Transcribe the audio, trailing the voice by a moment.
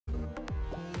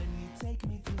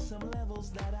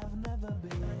levels that I've never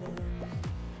been.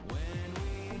 When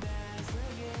we dance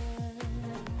again,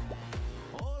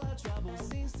 all our trouble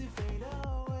seems to fade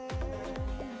away.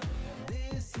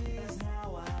 This is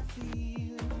how I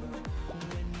feel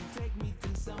when you take me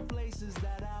to some places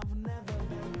that I've never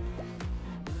been.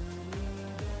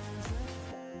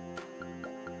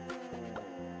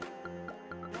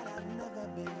 That I've never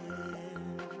been.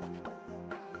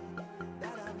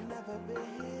 That I've never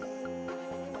been.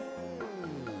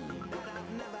 That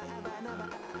I've never, ever, never,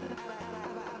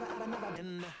 ever, never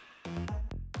been.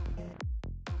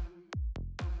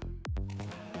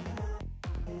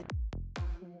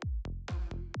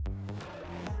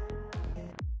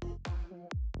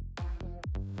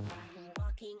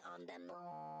 Walking on the moon.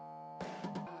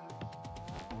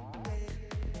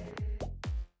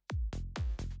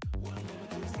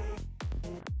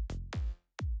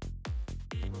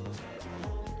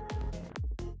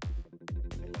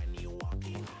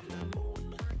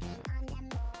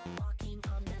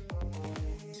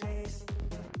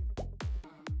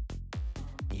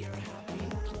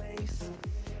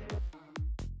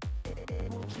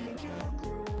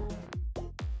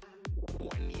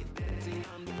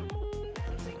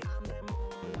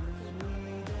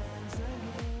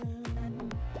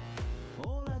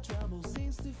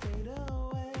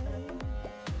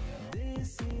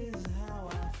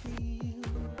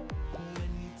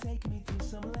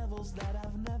 That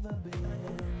I've never been.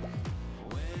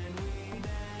 When we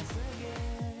dance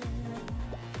again,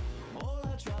 all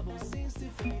our trouble seems to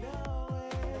fade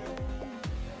away.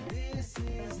 This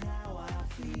is how I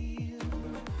feel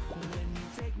when you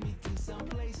take me to some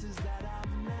places that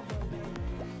I've never been.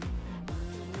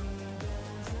 When we dance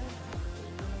again,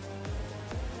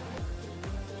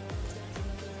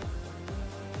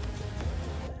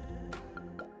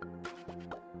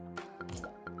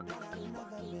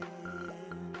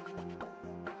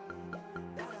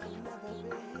 that I've never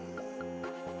been.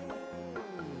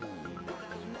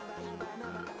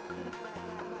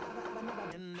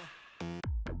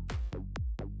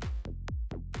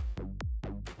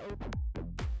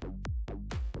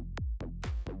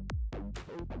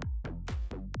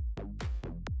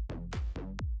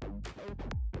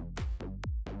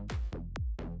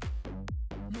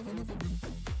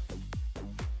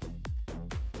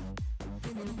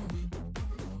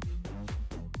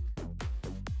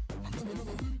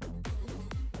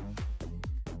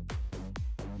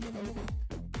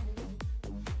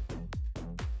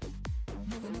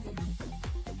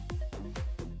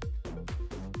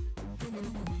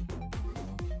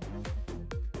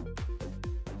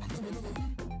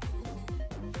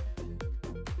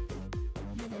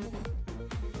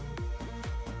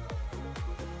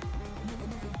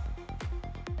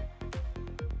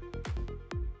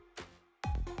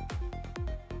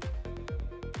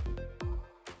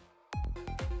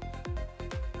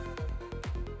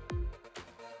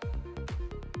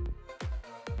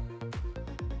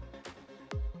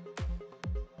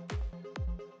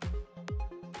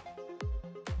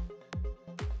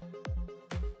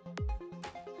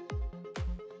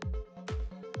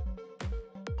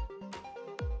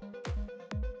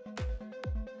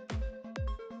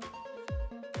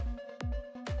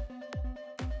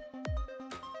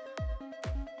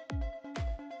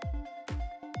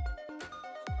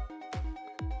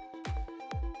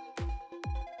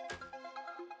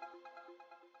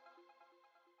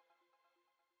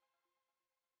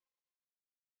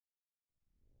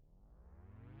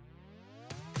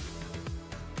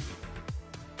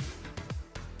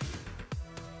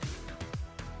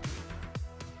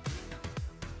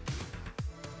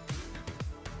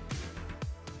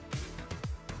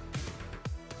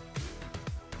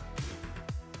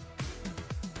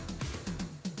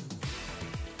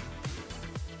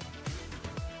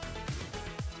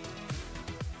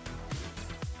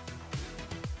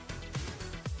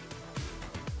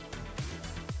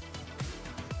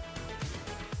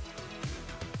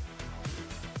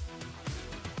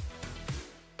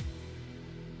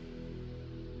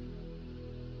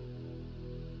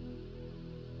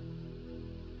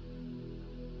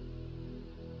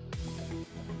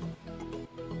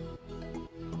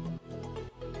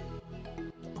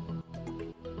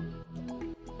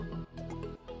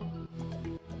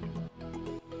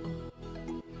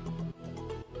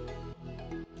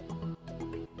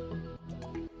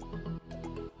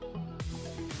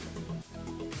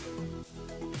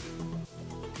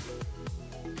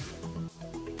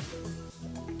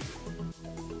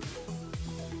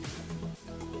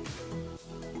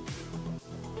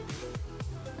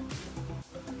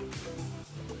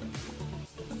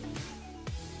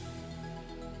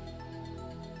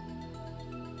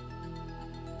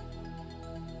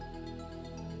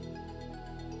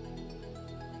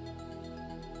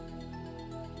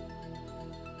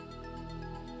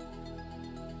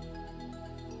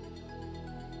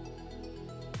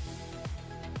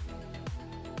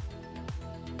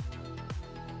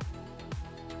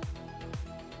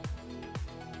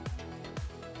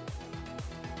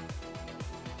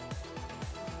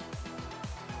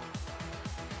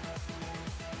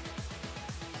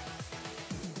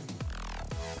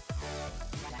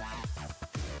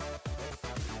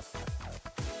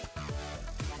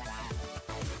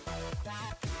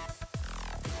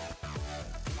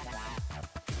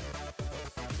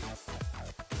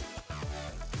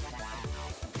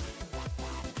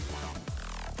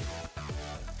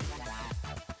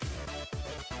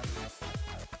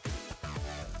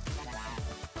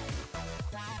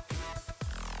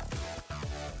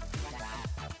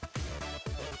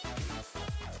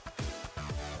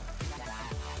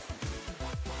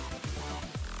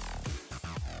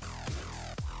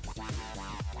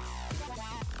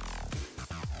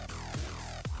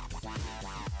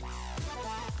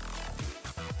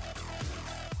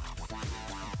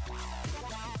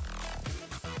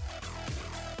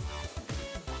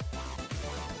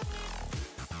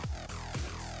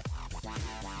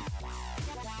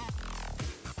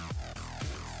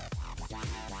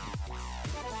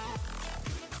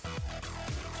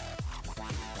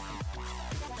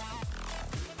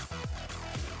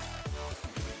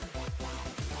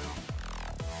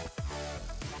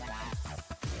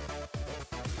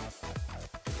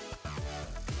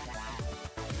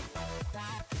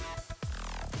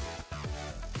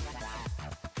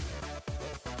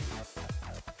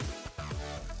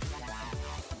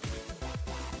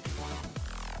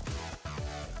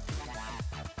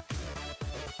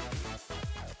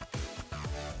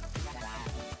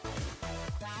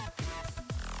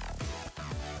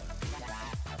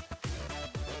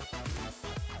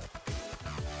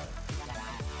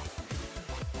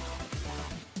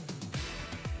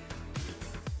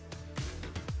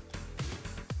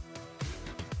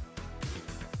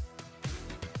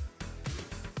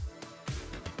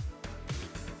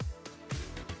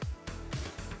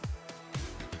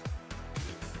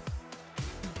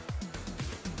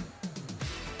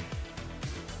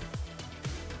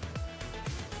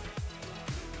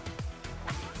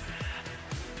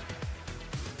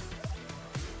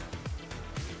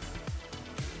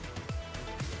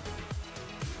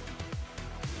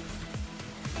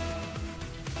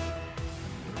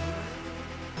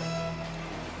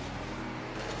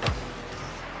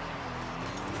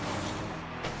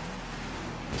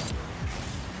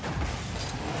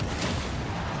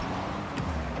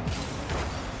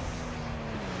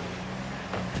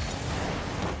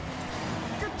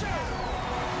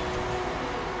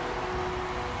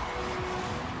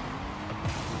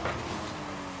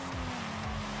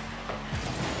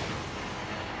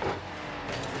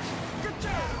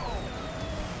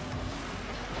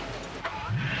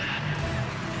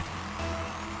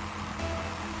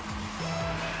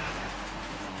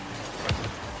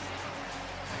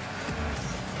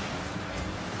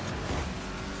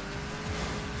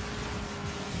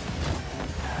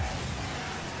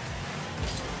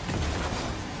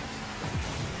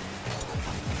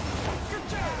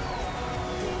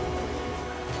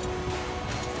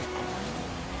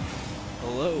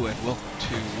 Hello and welcome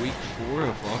to week 4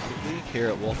 of Rocket League here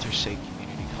at Walters State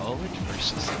Community College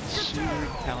versus the Seward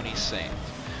County Saints.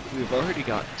 We have already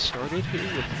gotten started here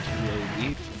with a 2-0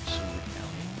 lead from Seward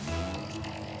County.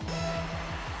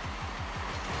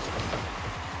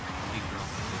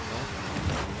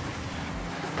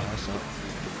 Pass out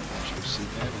to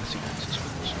C-Man as he wants his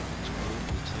first goal.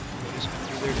 Looks like nobody's come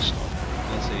through there to stop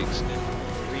as they extend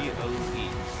 3-0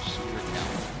 lead for Seward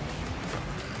County.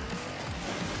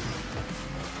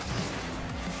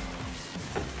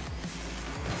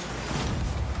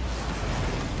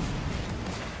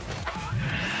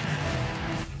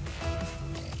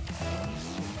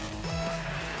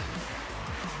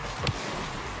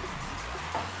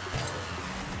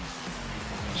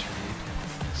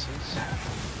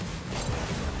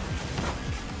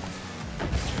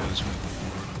 Joe's moving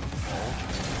forward with the ball.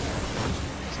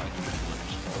 It's like he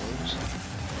flips forwards.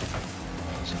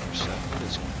 It's intercepted.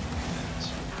 It's going to defense.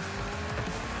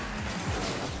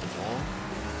 Off the ball.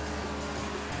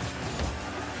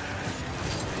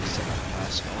 He's taking a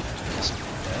pass off to Mr.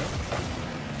 Dev.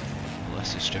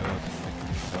 Blesses Joe up and make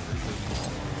the recovery moving on.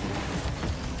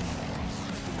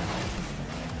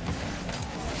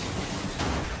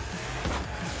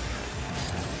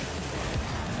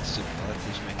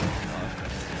 He's making it off.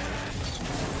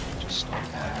 Just stop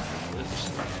by the lips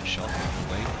and shot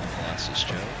away from Molasses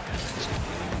Joe. He's going to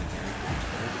get even very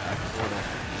good backboard off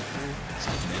the keeper. It's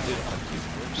defended by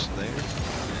Q-Clips there.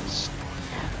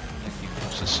 And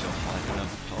Q-Clips is still finding up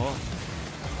the ball.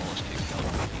 The ball is kicked out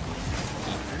by the keeper.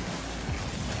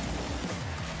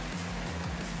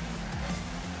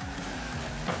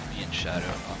 Being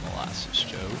shadowed by Molasses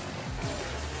Joe.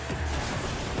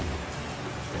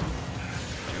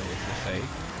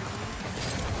 Fake.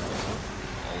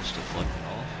 Ball's deflected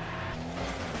off.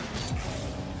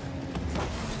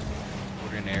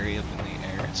 Ordinary up in the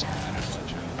air. It's kind of by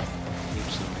Joe.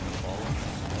 Keeps looking to follow.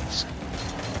 It's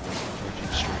approaching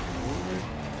straight forward.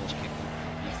 Ball's kicked up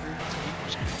the keeper. It's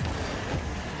keeper's kicked forward.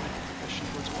 Pushing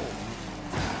towards goal.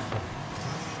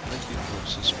 Like the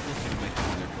Eclipse is looking to make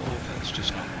another goal, but it's just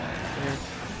not quite there.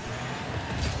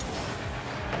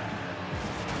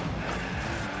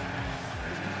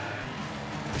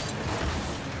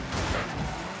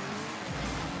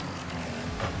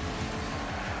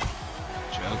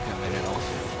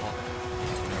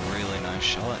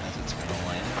 Shot as it's going to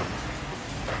land.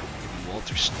 Giving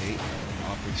Walters State an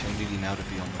opportunity now to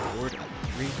be on the board at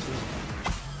 3-2.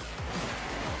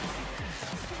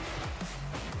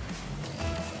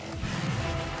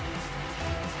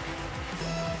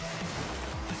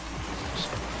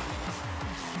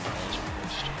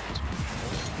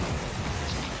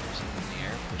 In the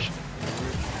air, pushing it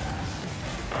forward.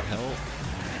 Help.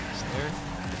 It's there.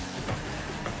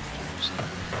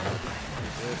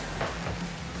 Pretty good.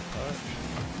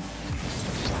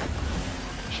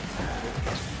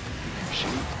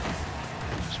 Shoot.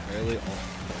 Just barely off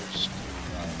the post.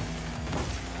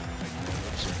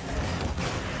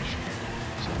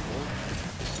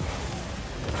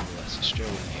 Molasses Joe in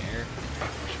the air.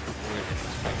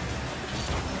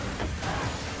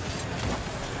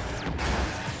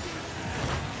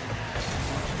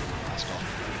 Last off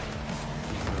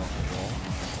the ball.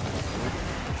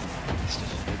 It's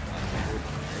defended by the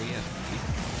ordinary FP.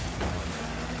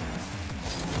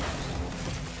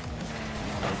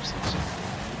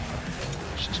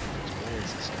 It's just towards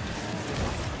goals. It's going to be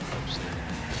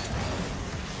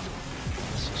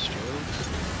this is Joe.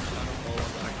 Trying to follow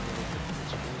back a little bit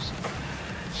towards goals.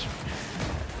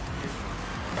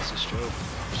 This is Joe.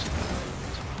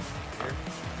 Here.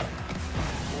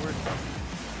 Forward.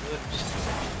 Flips.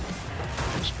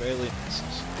 Just barely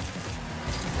misses.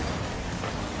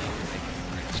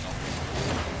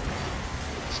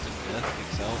 It's to death.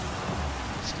 Kicks out.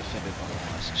 It's defended by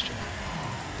Molasses Joe.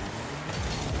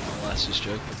 Molasses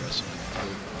Joe progressively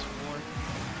forward once more.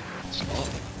 Stop.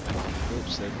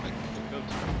 Ropes there to make the pickup.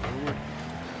 Forward.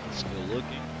 Still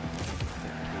looking.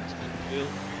 Towards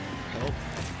midfield. Help.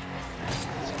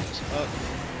 As it goes up.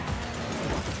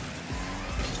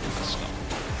 Stop.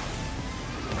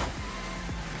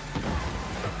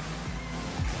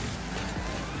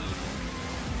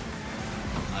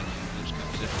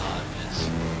 Comes in high, miss.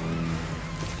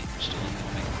 Still going to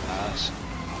make the pass.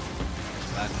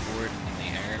 Backward in the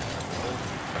air.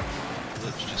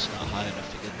 Flips just not high enough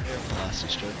to get there.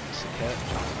 Molasses Joe makes the catch.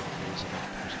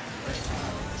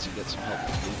 As he gets some help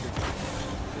from Beaker.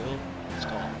 Field. It's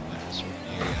gone by the sort of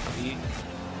area B.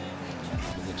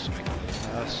 He looks to make a good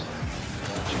pass.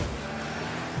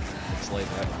 It's laid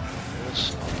back on the goal.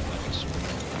 Stopped by the sort of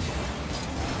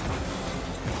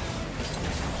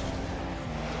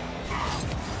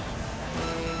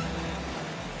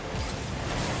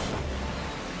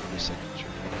seconds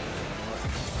remaining.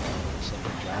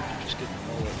 Second job to just get the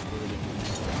ball up really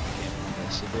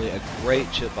aggressively. A great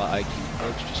chip by IQ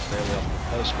Coach, just barely off the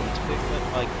post, but it's picked up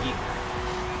by Geek.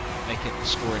 Making the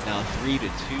score now 3-2.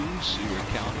 Seward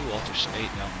County, Walter State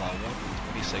down by 1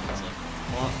 with 20 seconds left on the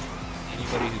clock.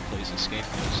 Anybody who plays this game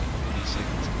knows that 20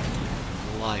 seconds can be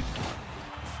a lifetime.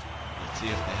 Let's see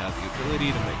if they have the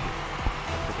ability to make it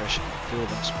a progression on the field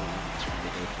and score points from the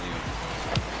play over.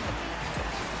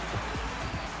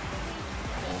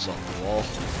 Ball's off the wall.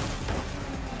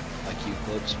 IQ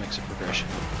Clips makes a progression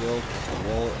on the field. The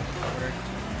wall in the corner.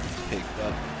 Picked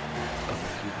up.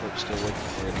 IQ Clips still looking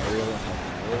for an aerial and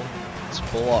helping roll. It's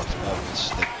blocked by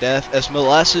Mr. Death as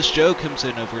Molasses Joe comes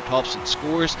in over tops and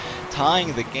scores,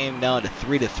 tying the game down to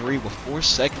 3-3 with 4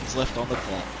 seconds left on the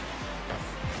clock.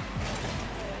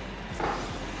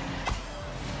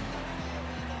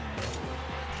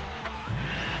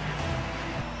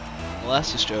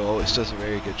 Molasses Joe always does a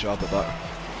very good job about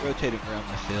rotating around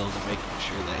the field and making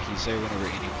sure that he's there whenever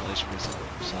any players present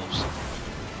themselves.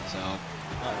 So,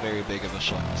 not very big of a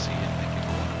shock to see him making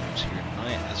a lot of moves here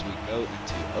tonight as we go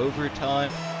into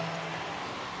overtime.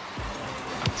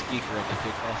 It's Geeker on the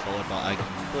kickoff, followed by IQ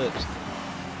Clips.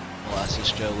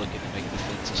 Molasses Joe looking to make the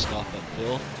defensive stop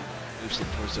upfield. Moves it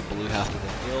towards the blue half of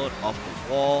the field, off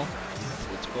the wall,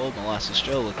 towards goal. Molasses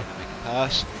Joe looking to make a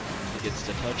pass. He gets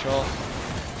the touch off.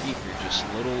 Geeker just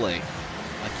a little late.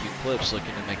 IQ Clips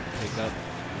looking to make the pickup.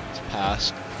 It's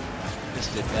passed.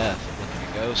 Missed to Death. Looking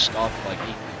to go. Stopped by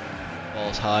Geeker.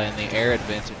 Ball's high in the air,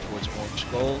 advancing towards orange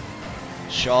goal.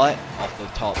 Shot off the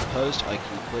top post.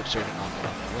 IQ Clips there to knock it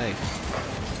out of the way.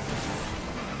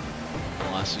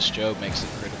 Molasses Joe makes a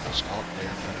critical stop there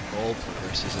in front of goal.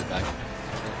 Reverses it back.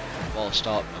 Ball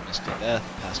stopped by Mr. Death.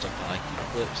 Passed up to IQ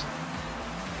Clips.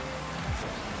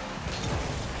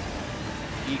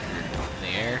 Geeker in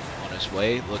the air, on his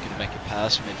way, looking to make a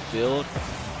pass midfield.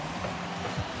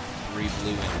 3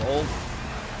 blue and gold.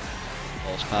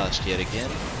 Ball's passed yet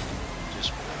again.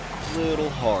 Just a little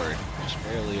hard, just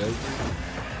barely over.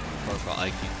 Hard for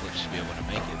IQ Clips to be able to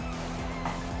make it.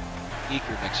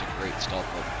 Geeker makes a great stop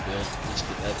up the field.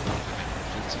 Mr. Death looking to make a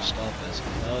defensive stop as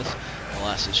he does.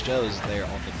 Molasses Joe is there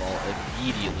on the ball,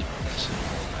 immediately progressing the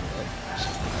ball back up. So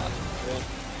the field.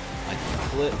 IQ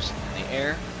Clips in the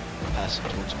air. Passing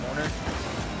towards corner.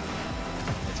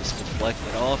 It's just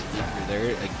deflected off. Geeker there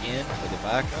again for the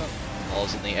backup.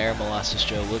 Ball's in the air. Molasses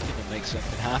Joe looking to make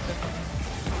something happen.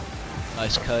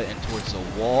 Nice cut in towards the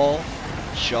wall.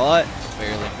 Shot.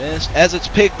 Barely missed. As it's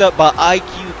picked up by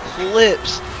IQ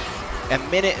Clips. A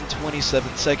minute and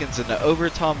 27 seconds into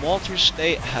overtime. Walter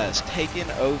State has taken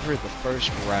over the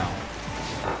first round.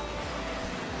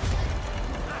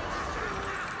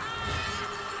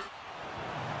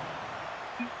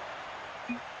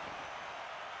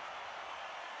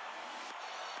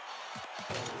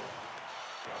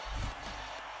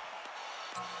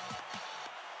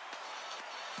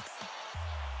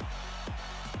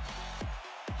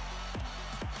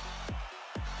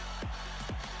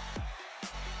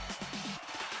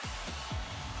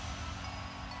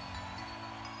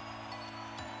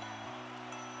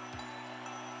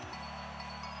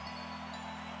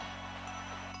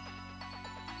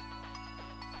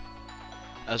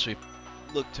 As we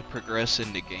look to progress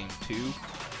into game 2,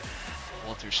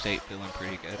 Walter State feeling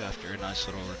pretty good after a nice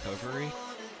little recovery.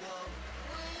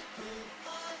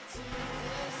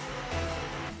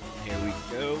 Here we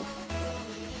go.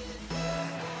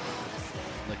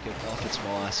 The kickoff, it's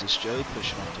Molasses Joe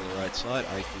pushing off to the right side.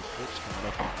 IQ Clips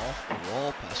coming up and off the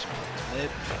wall, passing to mid.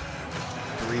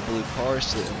 3 blue cars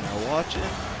sitting there watching.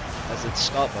 As it's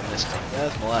stopped by Mr.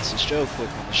 Death, Molasses Joe quick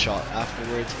on the shot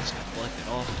afterwards. It's deflected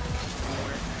off.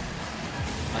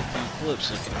 IQ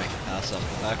Clips looking to make a pass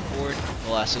off the backboard.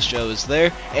 Molasses Joe is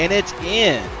there, and it's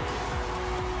in!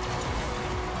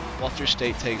 Walter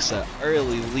State takes that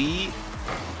early lead,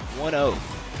 1-0.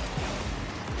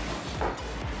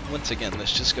 Once again,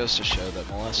 this just goes to show that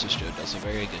Molasses Joe does a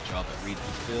very good job at reading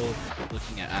the field,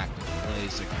 looking at active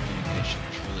plays. Their communication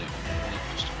is really important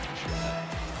just to make sure that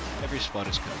every spot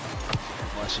is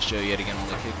covered. Molasses Joe yet again on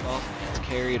the kickoff. It's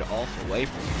carried off away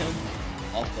from him,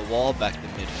 off the wall, back to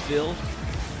midfield.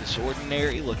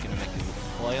 Disordinary looking to make a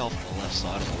play off the left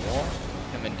side of the wall.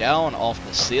 Coming down off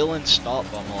the ceiling,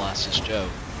 stopped by Molasses Joe.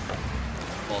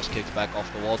 Ball's kicked back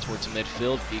off the wall towards the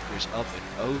midfield. Geeker's up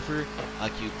and over.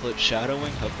 IQ Clips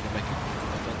shadowing, hoping to make a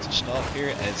defensive stop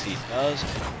here, as he does.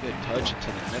 Good touch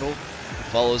into the middle. He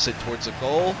follows it towards the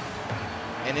goal,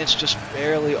 and it's just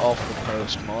barely off the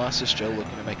post. Molasses Joe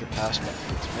looking to make a pass back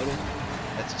towards the middle.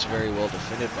 That's very well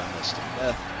defended by Mr.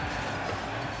 Death.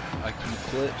 IQ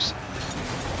Clips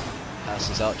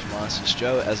passes out to Molasses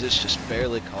Joe as it's just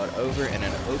barely caught over, and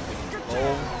an open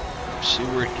goal from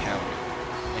Seward County,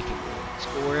 making the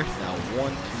score now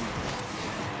 1-2.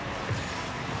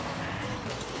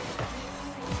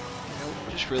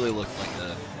 Just really looked like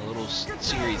a little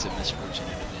series of misfortunate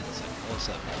events that caused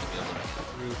that ball to be able to go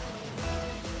through.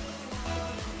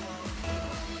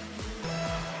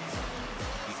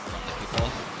 On the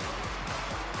kickoff.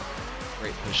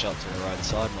 Great push out to the right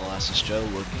side. Molasses Joe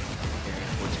looking,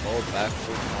 carrying towards ball,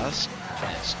 backward pass,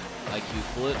 missed. IQ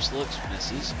flips, looks,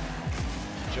 misses.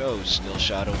 Joe's still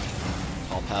shadowing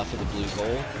top half of the blue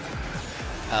goal.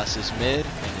 Passes mid,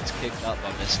 and it's kicked out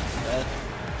by Mr. Death.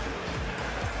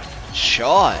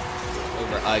 Shot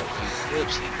over IQ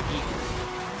flips and eagle.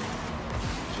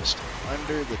 Just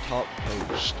under the top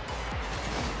post.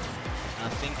 I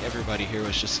think everybody here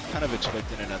was just kind of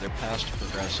expecting another pass to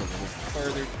progress a little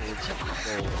further towards the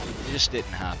goal. It just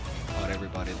didn't happen. Caught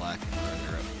everybody lacking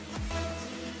further up.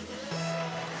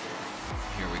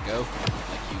 Here we go.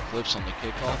 IQ flips on the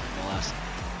kickoff.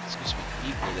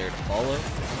 Equal there to follow.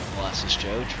 Molasses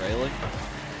Joe trailing.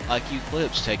 IQ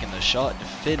flips taking the shot,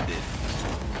 defended.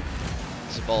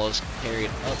 The ball is carried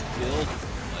upfield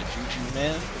by Juju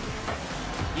Man.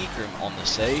 Geeker on the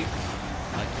save.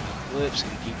 IQ flips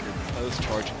and Geeker both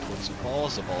charging towards the ball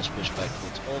as the ball is pushed back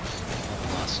towards goal.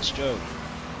 Molasses Joe.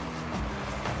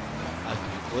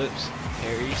 IQ flips,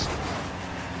 carries.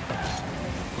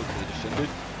 Quickly defended.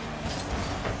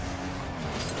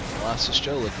 Molasses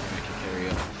Joe looking to make a carry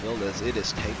up the field as it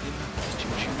is taken by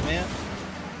Juju Man.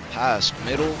 Past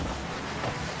middle.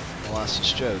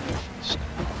 Molasses Joe go for the snap.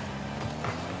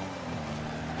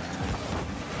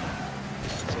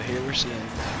 Here we're seeing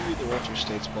two of the Walter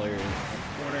State's players in the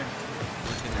corner,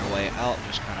 working their way out,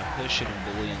 just kind of pushing and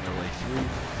bullying their way through.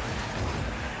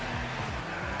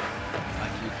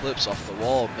 IQ flips off the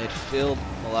wall, midfield.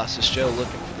 Molasses Joe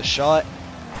looking for the shot,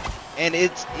 and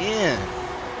it's in.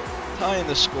 Tying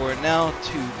the score now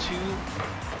 2-2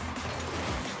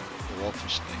 for Walter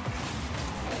State.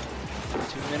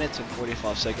 2 minutes and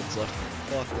 45 seconds left on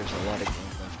the clock. There's a lot of game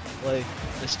left to play.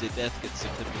 Mr. Death gets the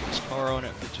clip of his car on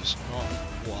it, but just not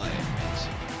quite.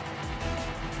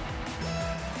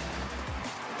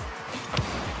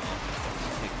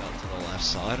 Picked out to the left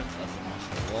side and nothing off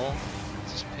the wall.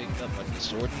 This is picked up by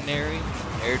Disordinary.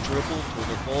 Air dribble to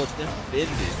the ball,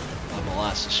 defended by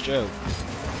Molasses Joe.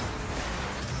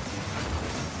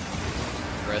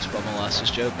 Pressed by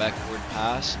Molasses Joe, backward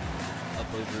pass.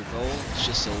 Up over goal. It's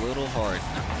just a little hard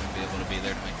not to be able to be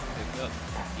there to make the pick up.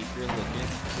 Keep your looking.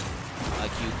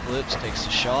 IQ flips, takes a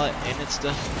shot, and it's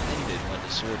defended by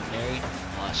Disordinary.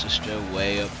 Molasses Joe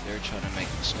way up there trying to make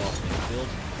the stop midfield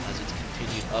as it's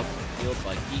continued up the field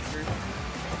by Geeker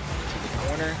into the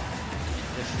corner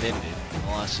and defended.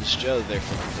 Molasses Joe there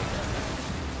for the pickup.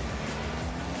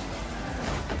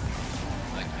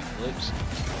 IQ flips.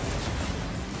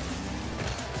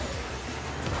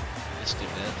 Mr.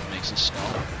 Death makes a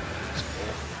stop. It's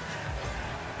goal.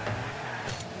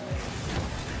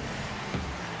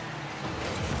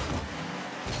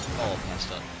 Ball passed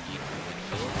up to Geeker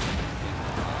midfield.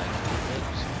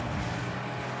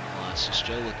 Molasses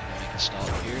Joe looking to make a stop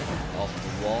here. Off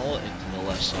the wall into the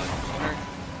left side corner.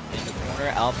 In the corner,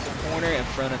 out the corner, in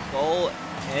front of goal.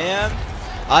 And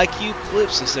IQ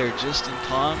flips is there just in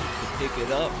time to pick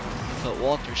it up. Put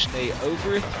Walter State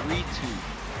over 3-2.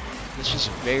 This was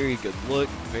a very good look,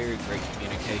 very great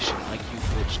communication. IQ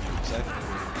flips knew exactly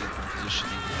where to be in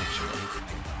positioning to make sure that he could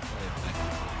make that play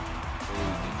effectively.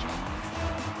 Very good job.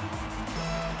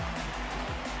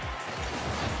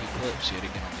 IQ flips yet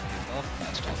again on the kickoff,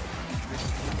 passed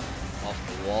off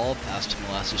the wall, passed to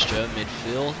Molasses Joe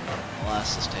midfield.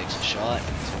 Molasses takes a shot,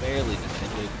 and it's barely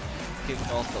defended.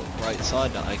 Kicked off the right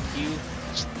side to IQ.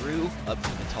 Through up to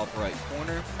the top right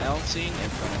corner, bouncing in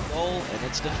front of goal, and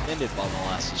it's defended by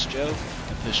Molasses Joe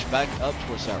and pushed back up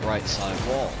towards that right side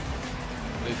wall.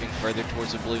 Moving further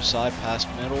towards the blue side, past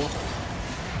middle.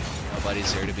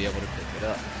 Nobody's there to be able to pick it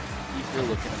up. Geeker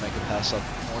looking to make a pass up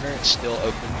the corner. It's still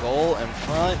open goal in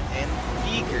front, and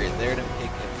Geeker there to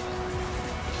pick it up.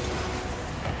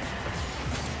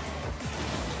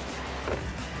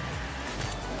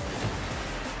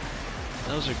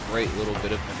 That was a great little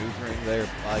bit of maneuvering there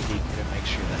by Geeker to make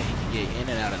sure that he can get in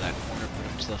and out of that corner, put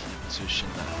himself in a position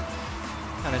that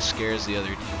kind of scares the other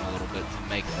team a little bit to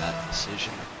make that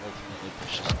decision. Ultimately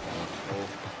pushes the ball into goal.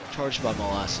 Charged by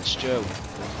Molasses Joe.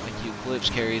 IQ flips,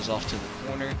 carries off to the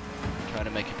corner, trying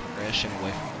to make a progression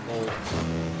away from the goal.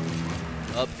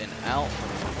 Up and out from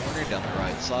the corner down the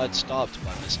right side, stopped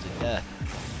by Mr. Death.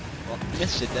 Well,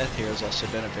 Mr. Death here has also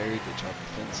done a very good job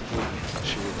defensively, making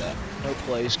sure that no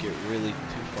plays get really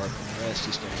too far compressed.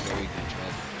 He's done a very good job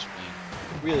of just being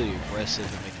really aggressive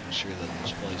and making sure that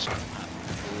those plays don't have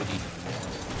the ability to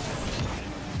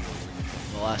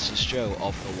Molasses Joe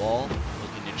off the wall,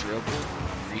 looking to dribble,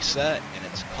 reset, and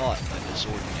it's caught by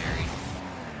Disordinary.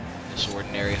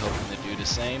 Disordinary hoping to do the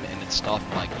same, and it's stopped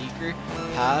by Geeker.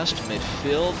 Pass to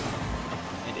midfield,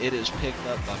 and it is picked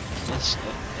up by Mist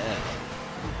of Death.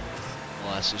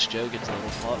 Molasses Joe gets a little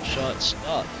pop shot,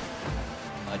 stopped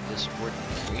by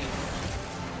Disordinary.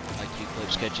 IQ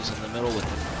Clips catches in the middle with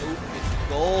an open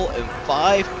goal, and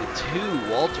 5-2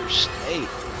 Walter State.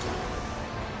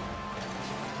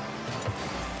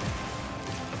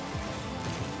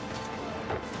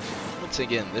 Once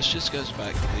again, this just goes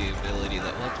back to the ability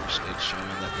that Walter State's showing,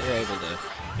 that they're able to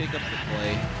pick up the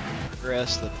play,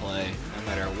 progress the play, no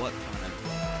matter what kind of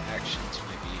actions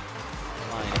may be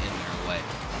lying in their way.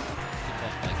 Picked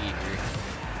off by Geeker.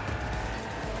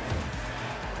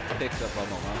 Picked up by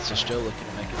Molasses Joe, looking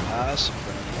to make a pass in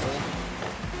front of the goal.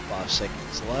 5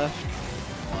 seconds left.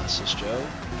 Molasses Joe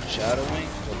shadowing,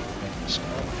 looking to make the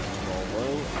stop. Ball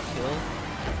low, kill.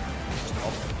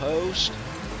 Off the post.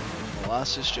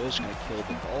 Molasses Joe's going to kill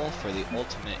the ball for the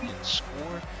ultimate in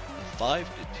score. A 5-2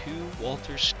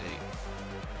 Walter State.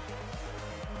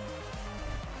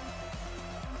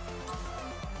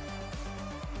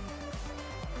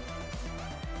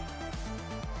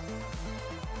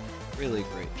 Really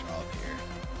great job here.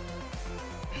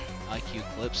 IQ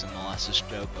Clips and Molasses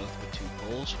Joe both with 2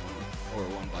 goals,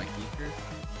 one by Geeker.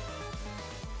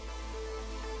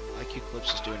 IQ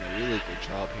Clips is doing a really good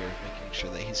job here of making sure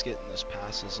that he's getting those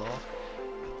passes off.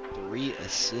 3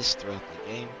 assists throughout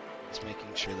the game. He's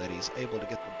making sure that he's able to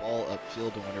get the ball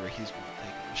upfield, and whenever he's going to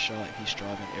take a shot, he's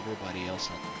driving everybody else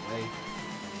out the way.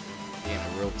 Being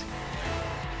a real team.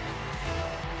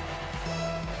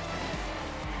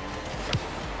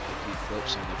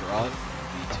 Clips on the drive,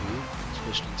 B2, it's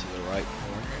pushed into the right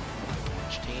corner.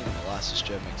 Each team, Molasses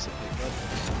Joe makes the pick up,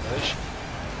 push,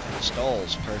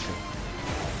 stalls perfect.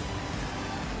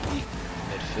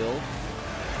 Midfield,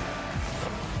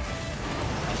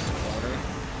 off the corner,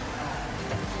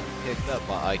 picked up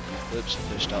by IQ Clips,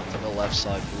 pushed out to the left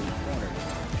side blue corner.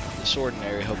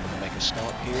 Disordinary hoping to make a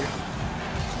stop here,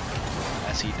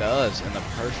 as he does, in the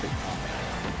perfect moment.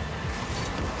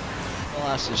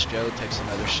 Molasses Joe takes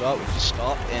another shot, which is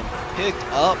stopped and picked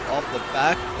up off the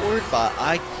backboard by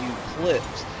IQ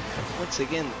Clips. Once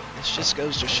again, this just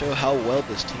goes to show how well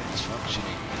this team is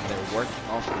functioning. They're working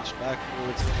off these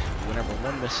backboards. Whenever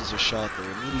one misses a shot,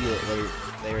 they're immediately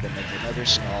there to make another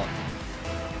stop.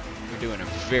 They're doing a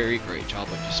very great job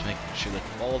of just making sure that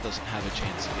the ball doesn't have a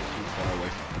chance to get too far away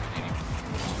from the remaining.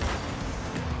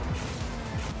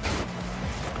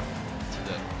 To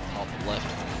the top left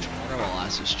corner,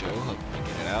 Molasses Joe hoping to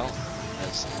get it out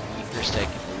as Geeker's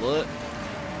taking a look.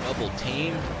 Double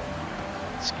team.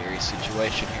 Scary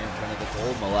situation here in front of the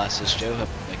goal. Molasses Joe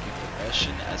hoping to make a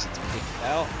progression as it's picked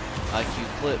out. IQ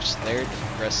Clips there to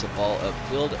press the ball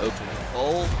upfield, open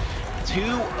goal.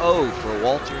 2-0 for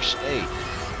Walter State.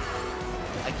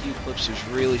 IQ Clips is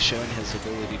really showing his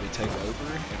ability to take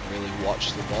over and really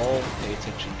watch the ball, pay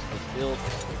attention to the field,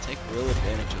 and take real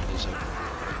advantage of those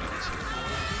opportunities here.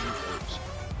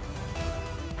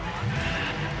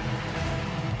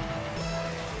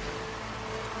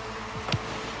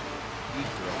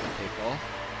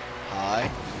 High,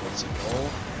 what's a goal?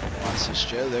 Molasses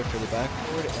Joe there for the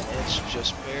backboard, and it's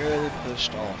just barely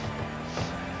pushed off.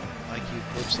 IQ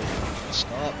Clips looking to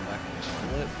stop, backwards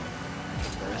flip,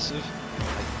 aggressive.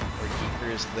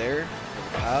 Geeker is there for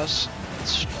the pass,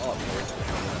 it's stopped for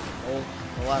the goal.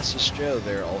 Molasses Joe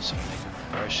there also making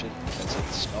progression because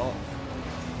it's stopped.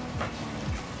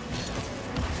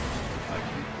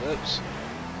 IQ Clips,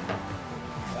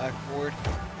 backboard,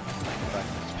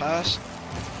 backwards pass.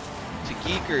 To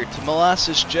Geeker, to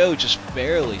Molasses Joe, just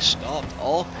barely stopped.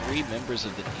 All 3 members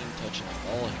of the team touching the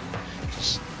ball here.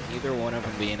 Just neither one of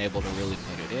them being able to really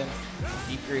put it in.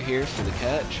 Geeker here for the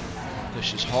catch.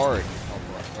 Pushes hard.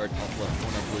 Top left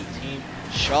corner blue team.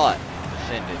 Shot.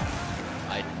 Defended.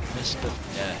 I missed the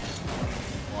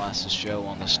death. Molasses Joe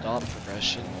on the stop.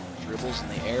 Progression. Dribbles in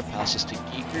the air. Passes to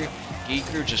Geeker.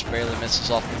 Geeker just barely misses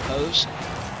off the post.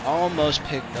 Almost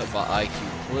picked up by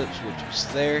IQ Clips, which was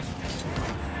there.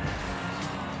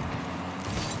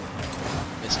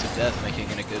 To death, making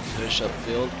it a good push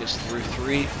upfield, gets through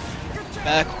 3,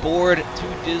 backboard to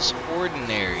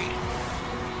Disordinary.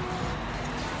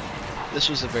 This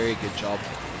was a very good job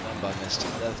done by Mist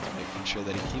of Death to making sure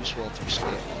that he keeps Walter State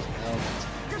off balance.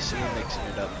 You see him mixing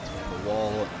it up between the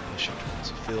wall and pushing towards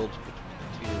the field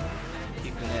between the 2,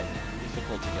 keeping it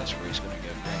difficult to guess where he's going to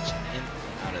go next, in and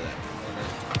out of that corner.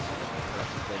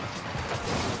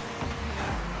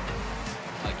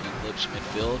 IQ flips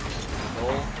midfield,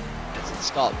 goal. Gets it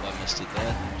stopped by Misty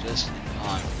Death just in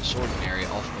time. Disordinary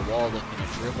off the wall, looking to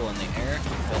dribble in the air.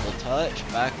 Double touch,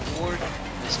 backboard.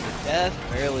 Misty Death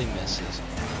barely misses.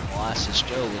 Molasses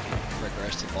Joe looking to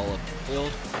progress the ball up the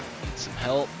field. Needs some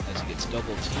help as he gets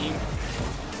double teamed.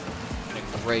 And a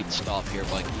great stop here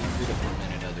by Kiefer to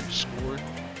prevent another score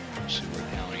from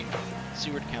Seward County.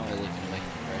 Seward County looking to make a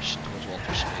progression towards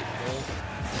Walter State goal.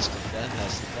 Misty Death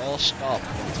has the ball stopped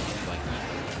once again by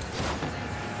Kiefer.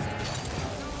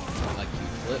 IQ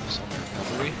flips on the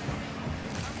recovery.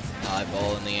 High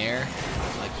ball in the air.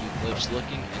 IQ flips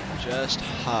looking and just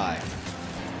high.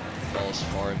 Ball is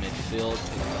far in midfield,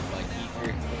 picked up by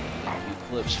Kiefer. IQ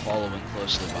flips following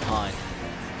closely behind.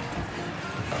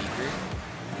 Kiefer.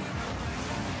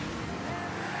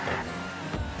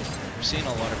 We're seeing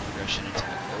a lot of progression into the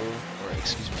goal, or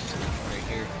excuse me, to the right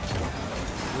here.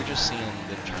 We're just seeing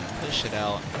them trying to push it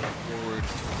out forward,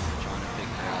 trying to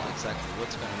figure out exactly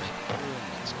what's going to make it through and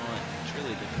what's not. It's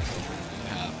really difficult when you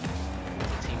have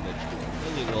a team that's doing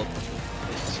really well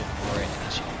so far, and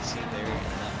as you can see there in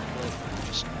that clip, we're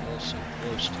just all so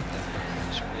close to that.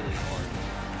 It's really hard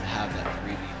to have that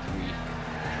 3v3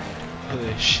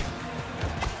 push.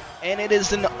 And it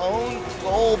is an own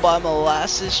goal by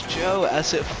Molasses Joe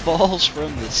as it falls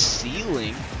from the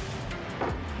ceiling.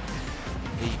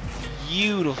 A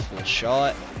beautiful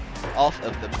shot off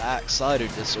of the backside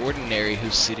of Disordinary,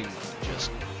 who's sitting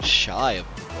just shy of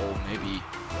the goal, maybe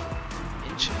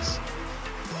inches.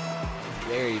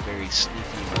 Very, very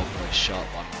sneaky, well-placed shot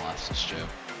by Molasses Joe.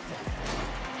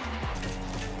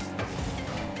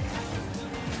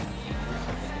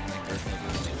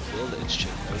 It's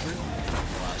chipped over.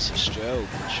 Molasses Joe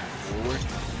pushing forward,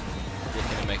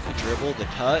 looking to make the dribble, the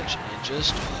touch, and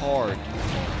just hard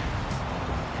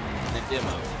the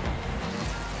demo.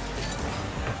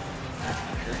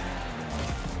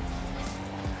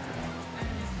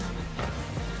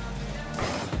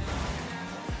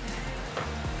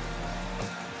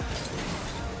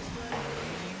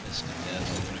 Misty Death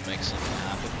looking to make something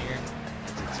happen here.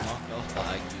 As it's knocked off by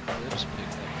IQ Clips,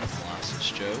 picked up by Molasses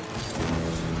Joe.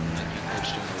 IQ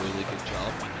doing a really good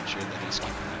job making sure that he's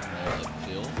keeping that ball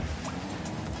upfield.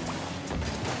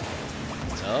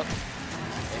 It's up,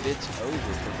 and it's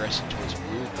over, progressing towards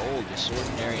blue goal.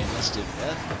 Disordinary and Misty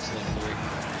Death. So they're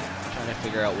trying to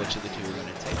figure out which of the two are going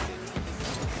to take it.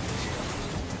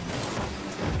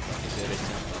 A good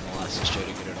attempt by Molasses Joe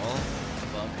to get it all.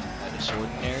 Bumped by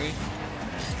Disordinary.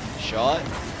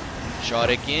 Shot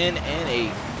again, and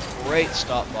a great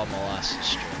stop by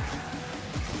Molasses Joe.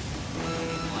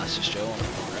 Molasses Joe on the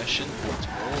progression towards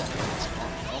goal, and it's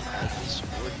knocked off by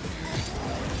Disordinary.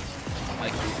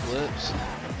 IQ flips.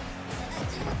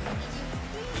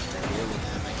 Here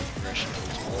looking to make a progression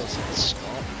towards goal, so it's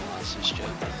stopped. Molasses Joe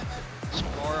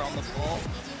spar on the ball.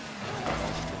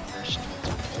 Off the progression towards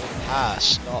goal. Pass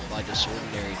stopped by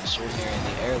Disordinary. Disordinary in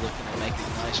the air looking to make a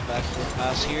nice backdoor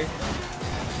pass here.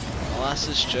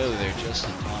 Molasses Joe there just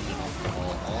in time to knock the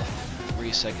ball off.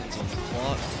 3 seconds on the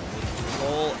clock.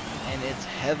 Goal, and it's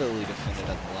heavily defended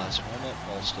at the last moment.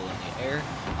 Ball still in the air.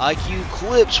 IQ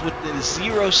Clips with the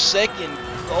 0-second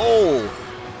goal,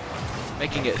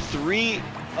 making it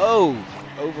 3-0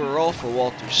 overall for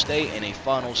Walter State, and a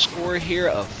final score here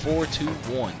of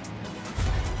 4-1.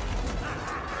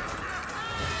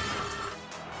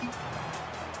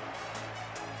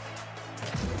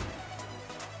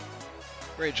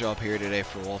 Great job here today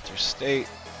for Walter State.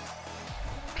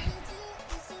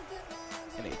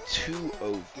 And a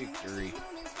 2-0 victory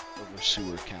over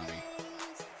Seward County.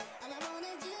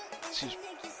 Excuse me,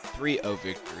 3-0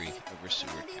 victory over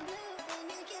Seward County.